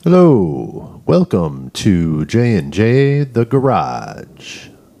Hello, welcome to J&J The Garage.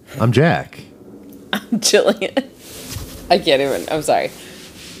 I'm Jack. I'm Jillian. I'm sorry.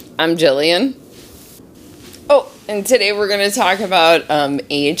 I'm Jillian. Oh, and today we're going to talk about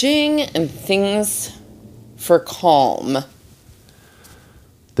aging and things for calm.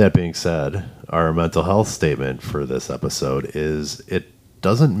 That being said, our mental health statement for this episode is it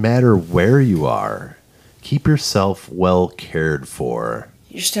doesn't matter where you are. Keep yourself well cared for.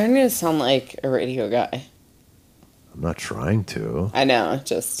 You're starting to sound like a radio guy. I'm not trying to. I know,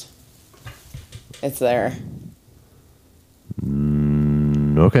 it's there.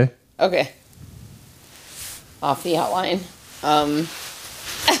 Okay. Okay. Off the outline.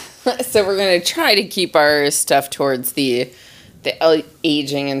 So we're going to try to keep our stuff towards the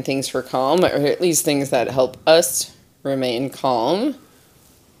aging and things for calm, or at least things that help us remain calm.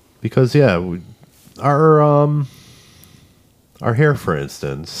 Because, our hair, for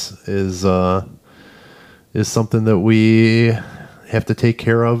instance, is something that we have to take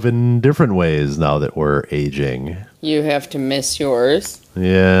care of in different ways now that we're aging. You have to miss yours.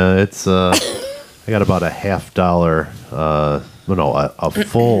 Yeah, it's I got about a a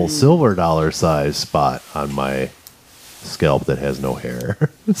full silver dollar size spot on my scalp that has no hair.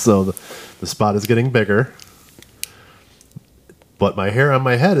 So the spot is getting bigger. But my hair on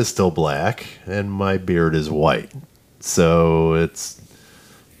my head is still black and my beard is white. So it's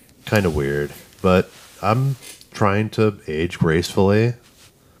kind of weird, but I'm trying to age gracefully.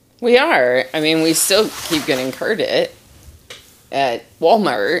 We are. I mean, we still keep getting carded at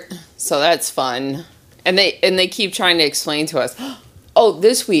Walmart, so that's fun. And they keep trying to explain to us, oh,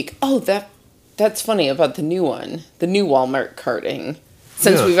 this week, that's funny about the new one, the new Walmart carding.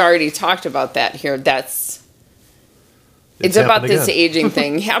 Since we've already talked about that here, it's about this aging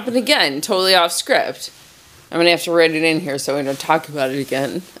thing. Happened again, totally off script. I'm going to have to write it in here so we don't talk about it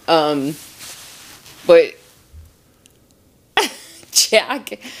again. But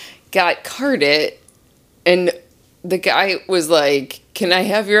Jack got carded, and the guy was like, "Can I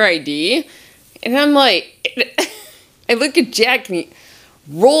have your ID?" And I'm like, I look at Jack, and he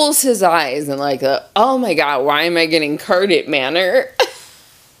rolls his eyes and like, "Oh my God, why am I getting carded?" manner.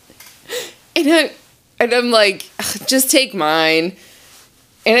 And I'm like, "Just take mine."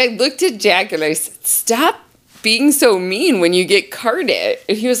 And I looked at Jack and I said, "Stop being so mean when you get carded."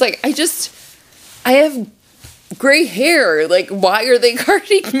 And he was like, I have gray hair. Like, why are they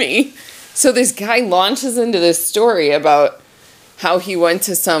carding me? So this guy launches into this story about how he went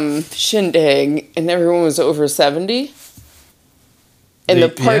to some shindig and everyone was over 70. And the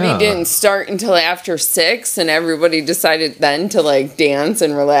party didn't start until after 6, and everybody decided then to like dance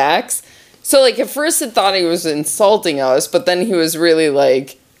and relax. So like at first I thought he was insulting us, but then he was really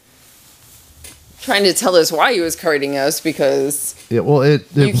like trying to tell us why he was carding us, because it wasn't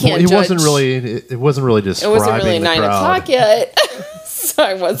really describing. It wasn't really the 9 crowd. o'clock yet, so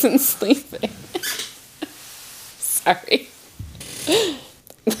I wasn't sleeping. Sorry.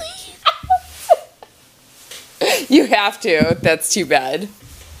 You have to. That's too bad.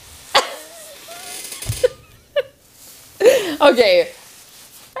 Okay.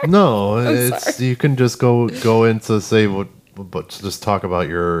 No, you can just go into say what, but just talk about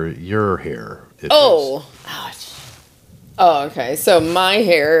your hair. Oh, okay. So my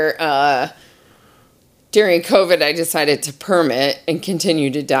hair, during COVID, I decided to perm it and continue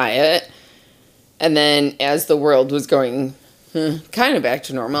to dye it. And then as the world was going kind of back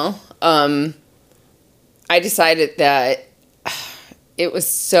to normal, I decided that it was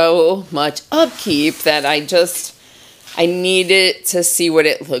so much upkeep that I needed to see what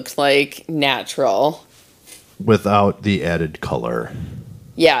it looked like natural. Without the added color.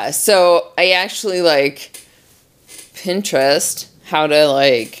 Yeah, so I actually Pinterest how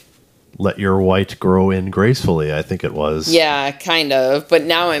to let your white grow in gracefully, I think it was. Yeah, kind of. But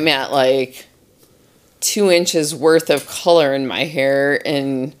now I'm at 2 inches worth of color in my hair,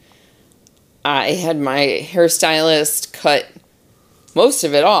 and I had my hairstylist cut most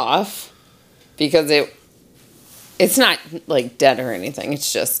of it off because it's not dead or anything.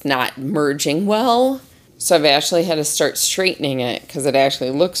 It's just not merging well. So I've actually had to start straightening it because it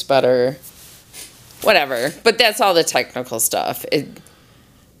actually looks better. Whatever. But that's all the technical stuff.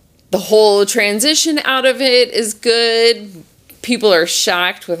 The whole transition out of it is good. People are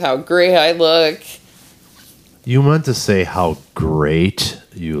shocked with how gray I look. You meant to say how great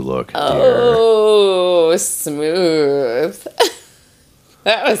you look, dear. Oh, smooth.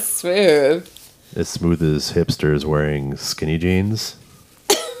 That was smooth. As smooth as hipsters wearing skinny jeans?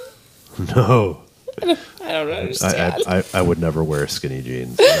 No. I don't understand. I would never wear skinny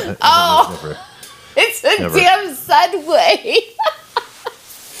jeans. It's a damn Subway.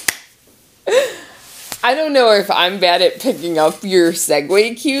 I don't know if I'm bad at picking up your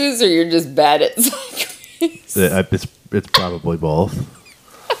segue cues or you're just bad at segues. It's probably both.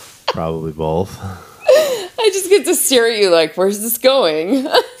 Probably both. I just get to stare at you like, where's this going?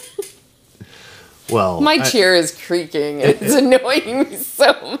 Well, my chair is creaking. It's annoying me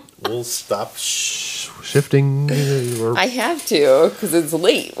so much. We'll stop shifting. I have to because it's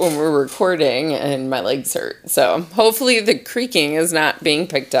late when we're recording and my legs hurt. So hopefully the creaking is not being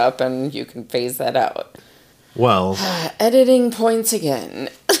picked up and you can phase that out. Well, editing points again.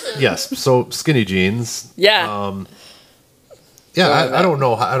 Yes. So skinny jeans. Yeah. I don't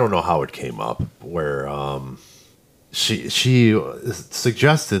know. I don't know how it came up. Where she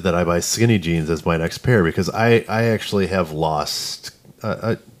suggested that I buy skinny jeans as my next pair because I actually have lost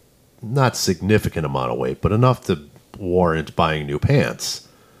a not significant amount of weight, but enough to warrant buying new pants.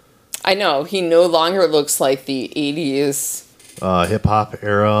 I know he no longer looks like the '80s hip hop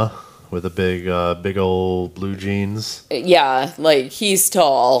era with a big old blue jeans. Yeah, like he's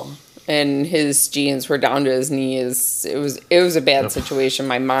tall. And his jeans were down to his knees. It was a bad situation.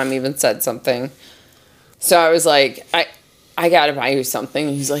 My mom even said something. So I was like, I gotta buy you something.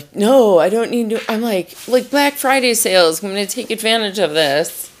 And he's like, no, I don't need to. I'm like Black Friday sales. I'm gonna take advantage of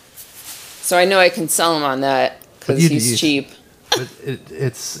this. So I know I can sell him on that because he's cheap. But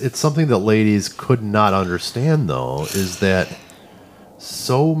it's something that ladies could not understand though. Is that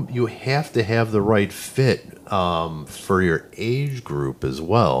so you have to have the right fit for your age group as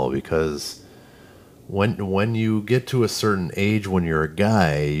well, because when you get to a certain age when you're a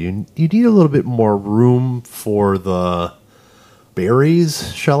guy, you need a little bit more room for the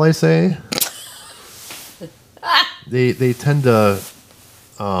berries, shall I say? They tend to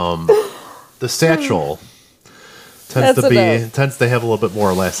the satchel tends to have a little bit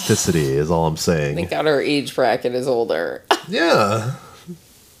more elasticity, is all I'm saying. Thank God our age bracket is older. Yeah.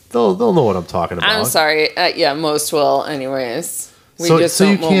 They'll know what I'm talking about. I'm sorry. Yeah, most will anyways. We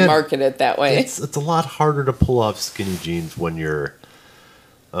won't market it that way. It's a lot harder to pull off skinny jeans when you're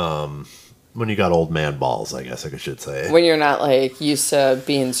when you got old man balls, I guess I should say. When you're not like used to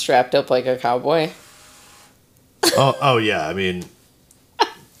being strapped up like a cowboy. Oh yeah, I mean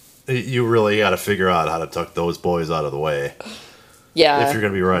you really got to figure out how to tuck those boys out of the way. Yeah. If you're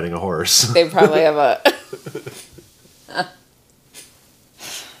going to be riding a horse. They probably have a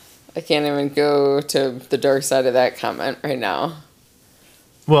I can't even go to the dark side of that comment right now.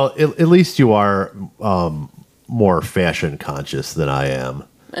 Well, at least you are more fashion conscious than I am.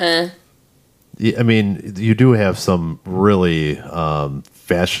 I mean, you do have some really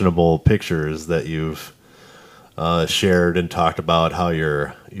fashionable pictures that you've shared and talked about how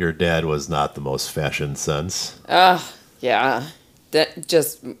your dad was not the most fashion sense. Yeah. That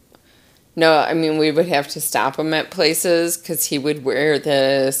just... No, I mean, we would have to stop him at places because he would wear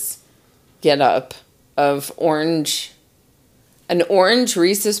this get-up of an orange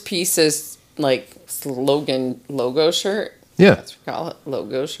Reese's Pieces, like, logo shirt. Yeah. That's what we call it,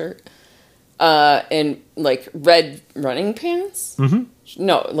 logo shirt. And, like, red running pants. Mm-hmm.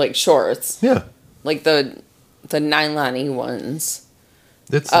 No, like, shorts. Yeah. Like the nylon-y ones.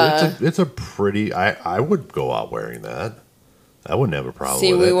 It's a pretty... I would go out wearing that. I wouldn't have a problem with it.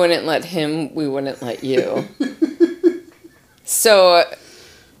 See, we wouldn't let him, we wouldn't let you. So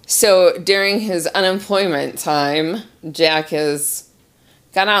during his unemployment time, Jack has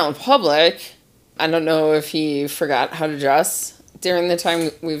gone out in public. I don't know if he forgot how to dress during the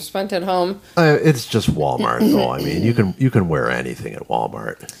time we've spent at home. It's just Walmart, though. I mean, you can wear anything at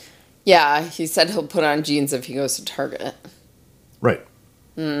Walmart. Yeah, he said he'll put on jeans if he goes to Target. Right.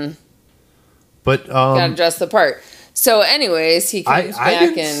 But gotta dress the part. So, anyways, he comes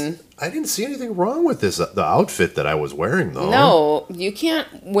back and... I didn't see anything wrong with the outfit that I was wearing, though. No, you can't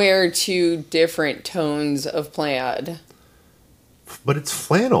wear two different tones of plaid. But it's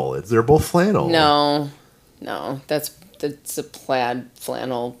flannel. They're both flannel. No, that's a plaid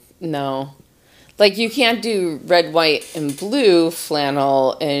flannel. No. Like, you can't do red, white, and blue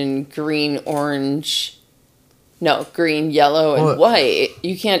flannel and green, orange... No, green, yellow, and white.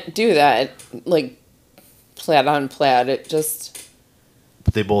 You can't do that, like... plaid on plaid, it just...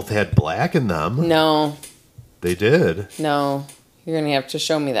 But they both had black in them. No. They did. No. You're going to have to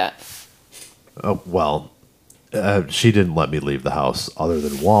show me that. Oh, well, she didn't let me leave the house other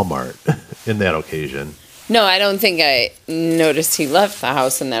than Walmart in that occasion. No, I don't think I noticed he left the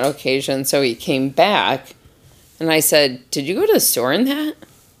house in that occasion, so he came back, and I said, did you go to the store in that?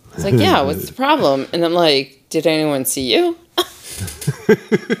 He's like, yeah, what's the problem? And I'm like, did anyone see you?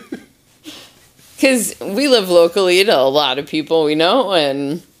 Because we live locally to a lot of people we know,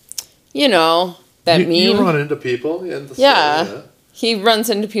 and, you know, that meme. You run into people in the yeah. store, he runs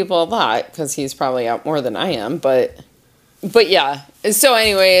into people a lot because he's probably out more than I am. But yeah. So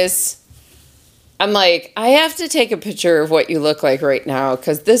anyways, I'm like, I have to take a picture of what you look like right now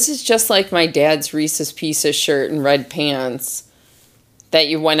because this is just like my dad's Reese's Pieces shirt and red pants that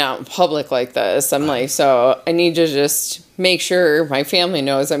you went out in public like this. I'm like, so I need to just make sure my family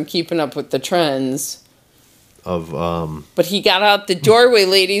knows I'm keeping up with the trends. But he got out the doorway,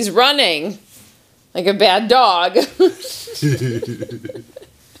 ladies, running like a bad dog.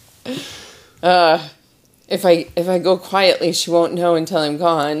 If I go quietly, she won't know until I'm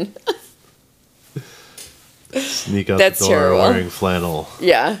gone. Sneak out That's the door terrible. wearing flannel.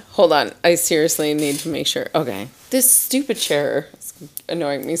 Yeah, hold on. I seriously need to make sure. Okay. This stupid chair is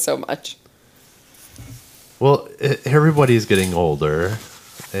annoying me so much. Well, everybody's getting older,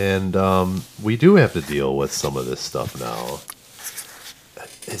 and we do have to deal with some of this stuff now.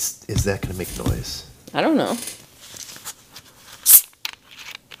 Is that going to make noise? I don't know.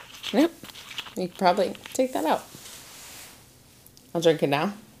 Yep. You could probably take that out. I'll drink it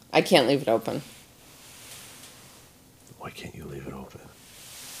now. I can't leave it open. Why can't you leave it open?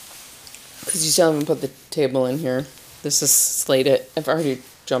 Because you still haven't put the table in here. This is slated. I've already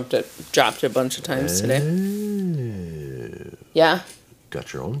dropped it a bunch of times today. Yeah.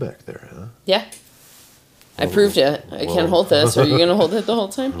 Got your own back there, huh? Yeah. I proved it. I can't hold this. Are you going to hold it the whole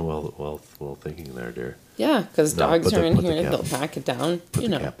time? Well, thinking there, dear. Yeah, because No, dogs put are the- in put the here. cap- They'll pack it down. Put You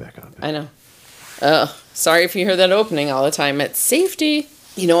the know. cap back on. I know. Sorry if you hear that opening all the time. It's safety.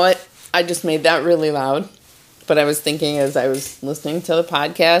 You know what? I just made that really loud. But I was thinking as I was listening to the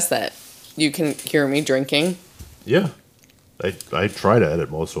podcast that you can hear me drinking. Yeah. I try to edit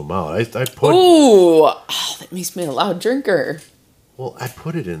most of them out. I put Ooh, that makes me a loud drinker. well, I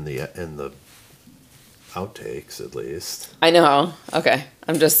put it in the outtakes at least I know. Okay,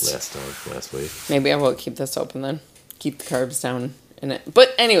 I'm just last week. maybe I will keep this open then. Keep the carbs down in it.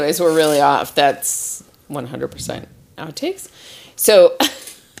 But anyways, we're really off. That's 100% outtakes. So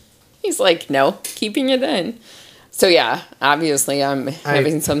he's like, no, keeping it in. So yeah, obviously I'm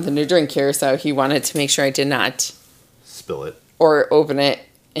having something to drink here. So he wanted to make sure I did not Spill it. or open it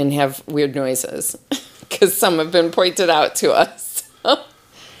and have weird noises because some have been pointed out to us.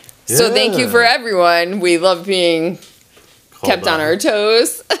 So thank you for everyone. We love being kept on our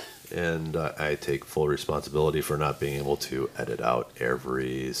toes. And I take full responsibility for not being able to edit out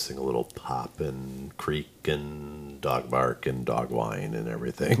every single little pop and creak and dog bark and dog whine and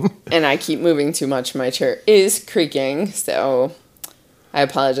everything. And I keep moving too much. My chair is creaking, so I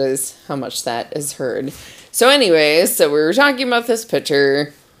apologize how much that is heard. So anyways, so we were talking about this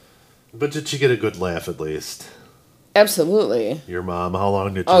picture. But did you get a good laugh at least? Absolutely. Your mom, how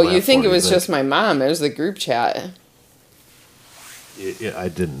long did you Oh, laugh you think for, it was just my mom? It was the group chat. I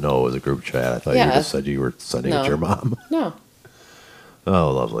didn't know it was a group chat. I thought Yeah. you just said you were sending it No. to your mom. No.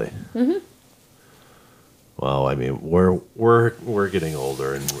 Oh, lovely. Mm-hmm. Well, I mean, we're getting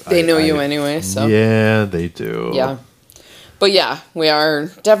older, and They know you anyway, so. Yeah, they do. Yeah. But yeah, we are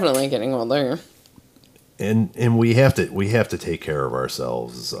definitely getting older. And we have to take care of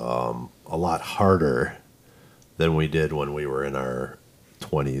ourselves a lot harder than we did when we were in our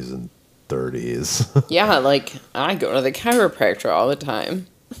 20s and 30s. Yeah, like I go to the chiropractor all the time.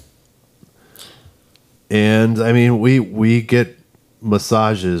 And I mean, we get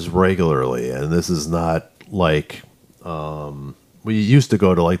massages regularly, and this is not like we used to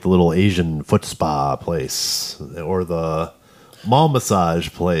go to like the little Asian foot spa place or the mall massage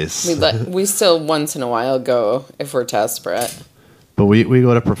place. We still once in a while go if we're desperate. But we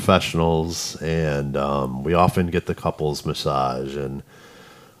go to professionals, and we often get the couples massage, and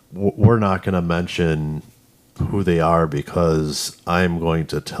we're not going to mention who they are because I'm going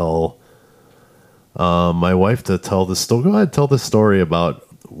to tell my wife to tell the story. Go ahead, tell the story about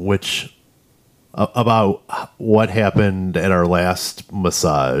what happened at our last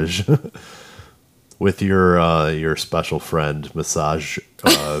massage with your special friend massage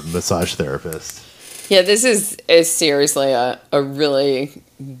therapist. Yeah, this is seriously a really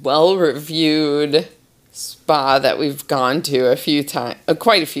well-reviewed spa that we've gone to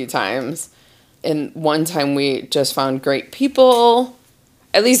quite a few times. And one time we just found great people.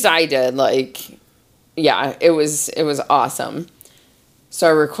 At least I did. Like, yeah, it was awesome. So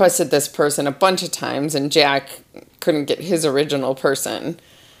I requested this person a bunch of times, and Jack couldn't get his original person.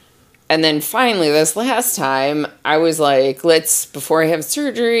 And then finally, this last time, I was like, before I have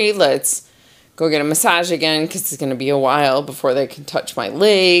surgery, let's go get a massage again because it's going to be a while before they can touch my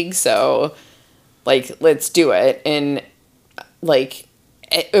leg. So, like, let's do it. And, like,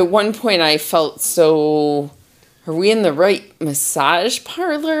 at one point I felt so, are we in the right massage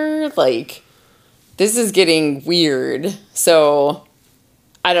parlor? Like, this is getting weird. So,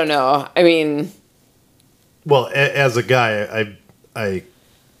 I don't know. I mean, well, as a guy, I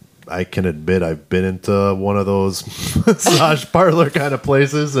can admit I've been into one of those massage parlor kind of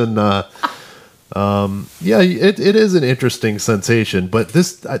places, and yeah, it is an interesting sensation. But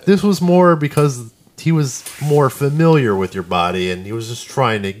this was more because he was more familiar with your body, and he was just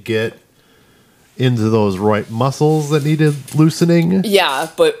trying to get into those right muscles that needed loosening. yeah,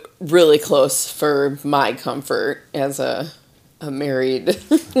 but really close for my comfort as a married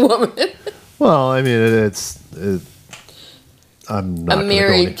woman. Well, I mean, I'm not A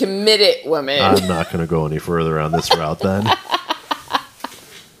married, committed woman. I'm not going to go any further on this route then.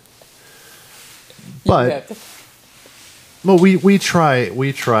 But well, we try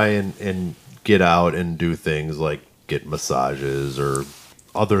and get out and do things like get massages or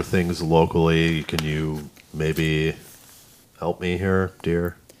other things locally. Can you maybe help me here,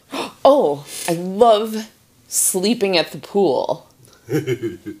 dear? Oh, I love sleeping at the pool.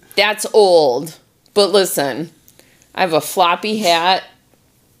 That's old. But listen, I have a floppy hat.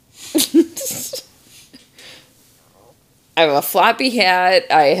 I have a floppy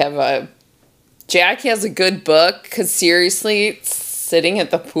hat. Jack has a good book, because seriously, sitting at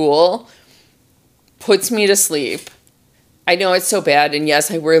the pool puts me to sleep. I know it's so bad, and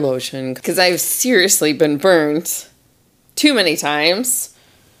yes, I wear lotion, because I've seriously been burnt too many times.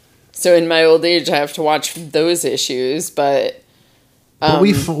 So in my old age, I have to watch those issues, but... But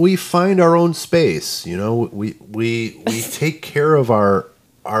we find our own space, you know. We take care of our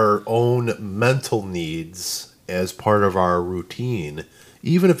own mental needs as part of our routine,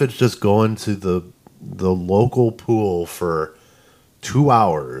 even if it's just going to the local pool for 2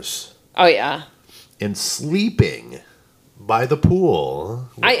 hours. Oh yeah, and sleeping by the pool.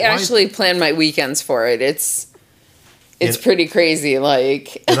 I actually plan my weekends for it. It's pretty crazy,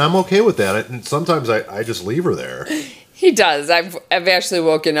 like. And I'm okay with that. And sometimes I just leave her there. He does. I've actually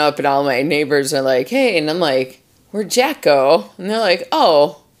woken up and all my neighbors are like, "Hey," and I'm like, "Where'd Jack go?" And they're like,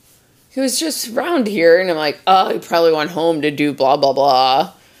 "Oh, he was just around here." And I'm like, "Oh, he probably went home to do blah blah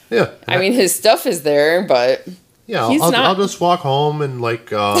blah." Yeah. I mean, his stuff is there, but yeah, I'll just walk home and like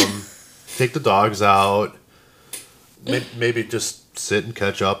take the dogs out. Maybe just sit and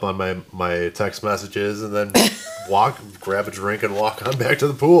catch up on my text messages, and then grab a drink, and walk on back to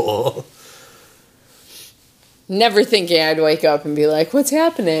the pool. Never thinking I'd wake up and be like, "What's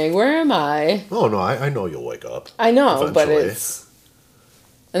happening? Where am I?" Oh, no, I know you'll wake up. I know, eventually. But it's...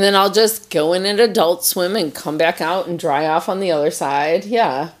 And then I'll just go in an adult swim and come back out and dry off on the other side.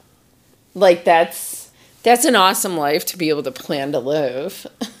 Yeah. Like, that's an awesome life to be able to plan to live.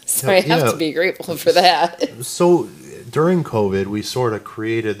 So I have to be grateful for that. So during COVID, we sort of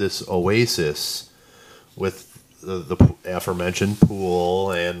created this oasis with the aforementioned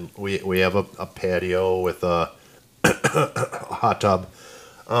pool, and we have a patio with a hot tub.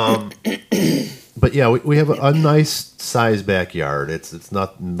 But yeah, we have a nice size backyard. It's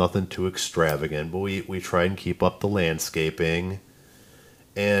nothing too extravagant, but we try and keep up the landscaping.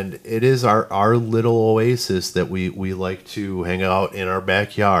 And it is our little oasis that we like to hang out in our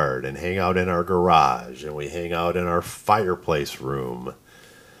backyard and hang out in our garage, and we hang out in our fireplace room.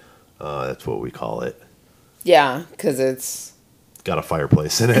 That's what we call it. Yeah, because it's... got a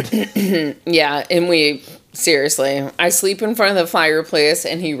fireplace in it. Yeah, and seriously, I sleep in front of the fireplace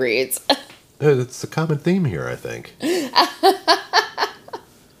and he reads. It's a common theme here, I think. It's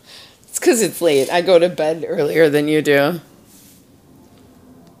because it's late. I go to bed earlier than you do.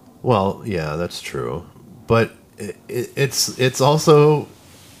 Well, yeah, that's true. But it's also...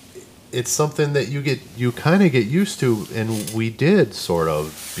 it's something that you kind of get used to, and we did sort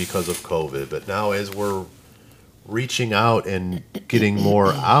of because of COVID. But now as we're reaching out and getting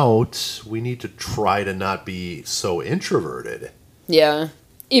more out, we need to try to not be so introverted. Yeah.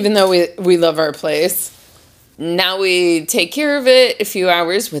 Even though we love our place. Now we take care of it a few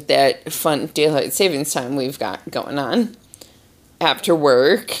hours with that fun daylight savings time we've got going on after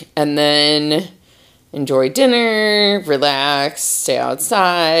work, and then enjoy dinner, relax, stay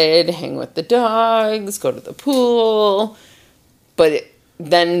outside, hang with the dogs, go to the pool. But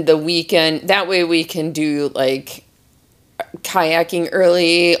then the weekend, that way we can do like kayaking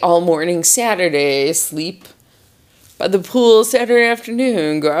early all morning Saturday, sleep by the pool Saturday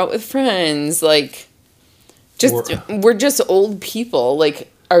afternoon, go out with friends. Like, we're just old people.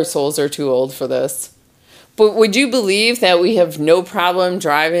 Like, our souls are too old for this. But would you believe that we have no problem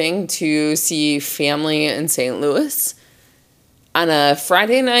driving to see family in St. Louis on a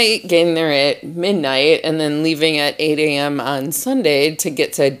Friday night, getting there at midnight, and then leaving at 8 a.m. on Sunday to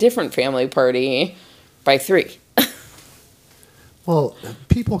get to a different family party by 3? Well,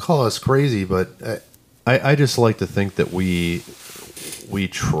 people call us crazy, but I just like to think that we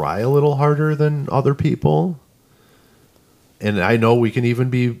try a little harder than other people. And I know we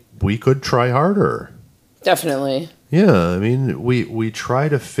could try harder. Definitely. Yeah, I mean, we try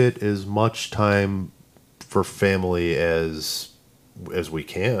to fit as much time for family as we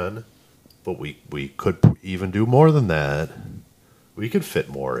can, but we could even do more than that. We could fit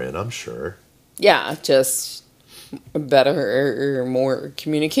more in, I'm sure. Yeah, just better or more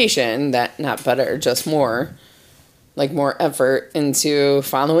communication. That not better, just more. Like more effort into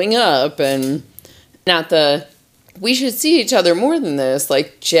following up, and not the we should see each other more than this,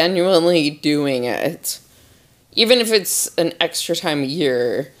 like genuinely doing it. Even if it's an extra time a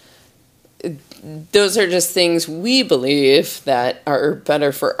year, those are just things we believe that are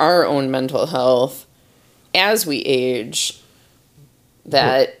better for our own mental health as we age.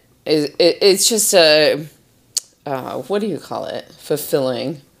 That it's just a, what do you call it?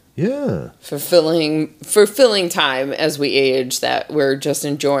 Fulfilling. Yeah. Fulfilling time as we age, that we're just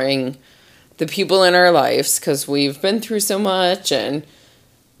enjoying the people in our lives because we've been through so much and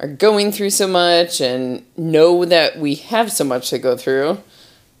are going through so much and know that we have so much to go through,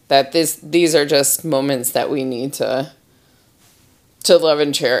 that these are just moments that we need to love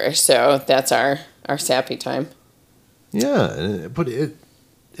and cherish. So that's our sappy time. Yeah, but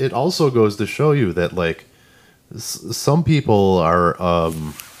it also goes to show you that, like, some people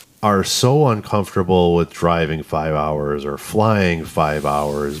are so uncomfortable with driving 5 hours or flying 5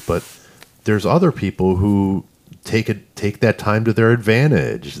 hours, but there's other people who take that time to their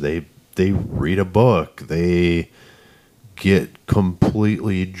advantage. They read a book, they get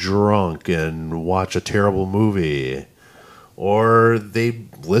completely drunk and watch a terrible movie, or they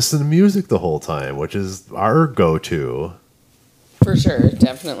listen to music the whole time, which is our go-to. For sure,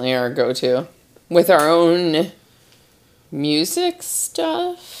 definitely our go-to. With our own music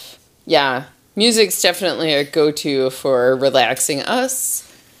stuff. Yeah, music's definitely a go-to for relaxing us.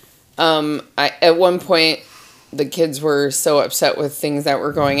 At one point, the kids were so upset with things that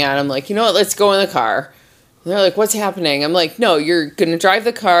were going on. I'm like, you know what, let's go in the car. And they're like, what's happening? I'm like, no, you're going to drive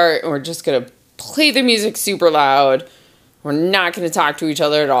the car and we're just going to play the music super loud. We're not going to talk to each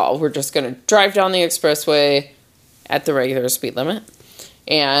other at all. We're just going to drive down the expressway at the regular speed limit.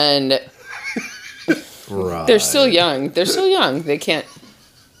 And right. They're still young. I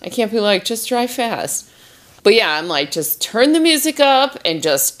can't be like, just drive fast. But yeah, I'm like, just turn the music up and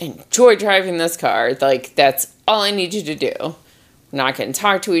just enjoy driving this car. Like, that's all I need you to do. We're not going to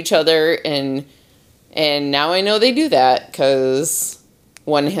talk to each other. And now I know they do that because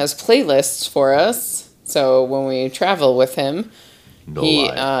one has playlists for us. So when we travel with him, No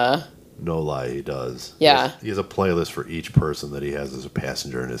lie, he does. Yeah. He has a playlist for each person that he has as a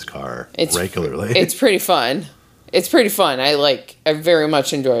passenger in his car regularly. It's pretty fun. I very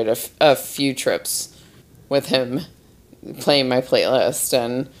much enjoyed a few trips with him playing my playlist,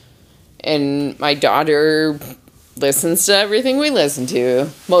 and my daughter listens to everything we listen to,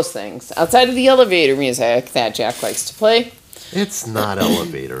 most things outside of the elevator music that Jack likes to play. It's not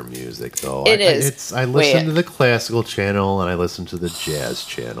elevator music though. It is. I listen to the classical channel and I listen to the jazz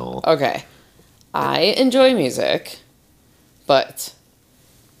channel. Okay, I enjoy music, but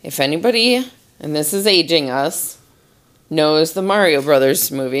if anybody, and this is aging us, knows the Mario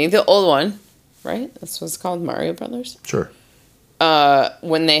Brothers movie, the old one, right? That's what it's called, Mario Brothers? Sure.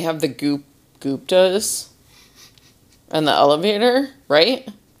 When they have the Goompas in the elevator, right?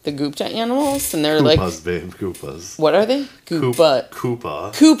 The Goomba animals, and they're Koopas, like... babe, Koopas. What are they? Koopa.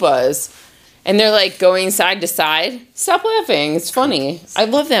 Koopas. And they're like going side to side. Stop laughing. It's funny. I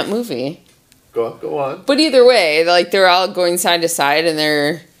love that movie. Go on. But either way, like, they're all going side to side and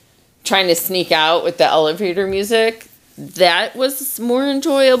they're trying to sneak out with the elevator music. That was more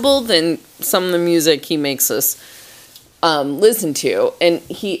enjoyable than some of the music he makes us listen to. And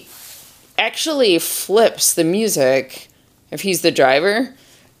he actually flips the music, if he's the driver,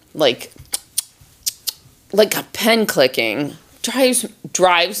 like a pen clicking.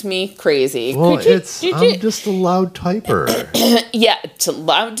 Drives me crazy. Well, I'm just a loud typer. Yeah, it's a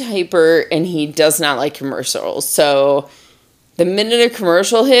loud typer, and he does not like commercials. So the minute a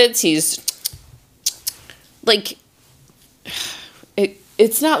commercial hits, he's like,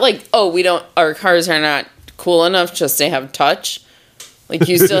 it's not like, oh, our cars are not cool enough just to have touch. Like,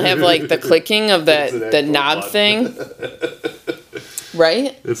 you still have like the clicking of the knob thing.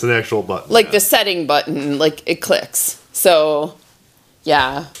 Right? It's an actual button. Like the setting button, like it clicks. So,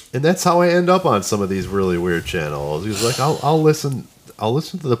 yeah. And that's how I end up on some of these really weird channels. It's like I'll listen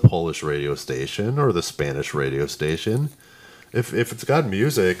to the Polish radio station or the Spanish radio station, If it's got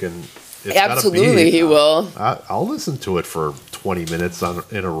music and it's Absolutely, got a beat, he will. I'll listen to it for 20 minutes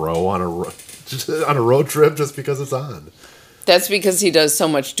in a row on a road trip just because it's on. That's because he does so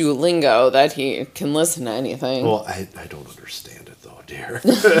much Duolingo that he can listen to anything. Well, I don't understand it though, dear.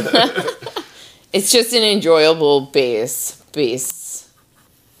 It's just an enjoyable base.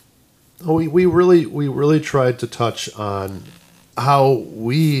 We really tried to touch on how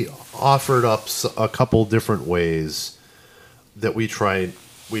we offered up a couple different ways that we try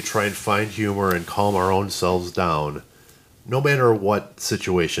and find humor and calm our own selves down, no matter what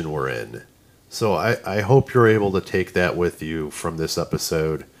situation we're in. So I hope you're able to take that with you from this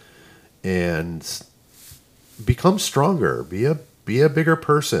episode and become stronger. Be a bigger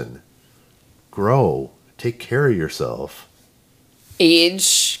person. Grow. Take care of yourself.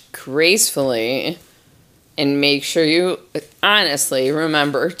 Age gracefully. And make sure you honestly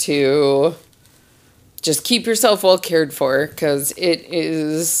remember to just keep yourself well cared for, because it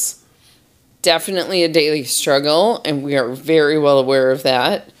is definitely a daily struggle, and we are very well aware of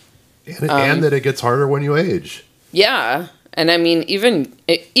that. And that it gets harder when you age. Yeah. And I mean, even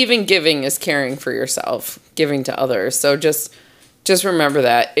giving is caring for yourself, giving to others. So just remember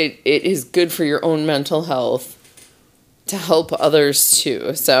that. It is good for your own mental health to help others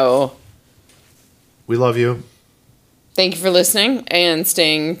too. So we love you. Thank you for listening and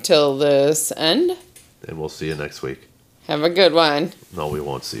staying till this end. And we'll see you next week. Have a good one. No, we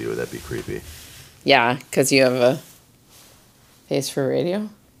won't see you. That'd be creepy. Yeah, because you have a face for radio?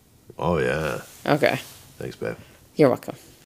 Oh, yeah. Okay. Thanks, babe. You're welcome.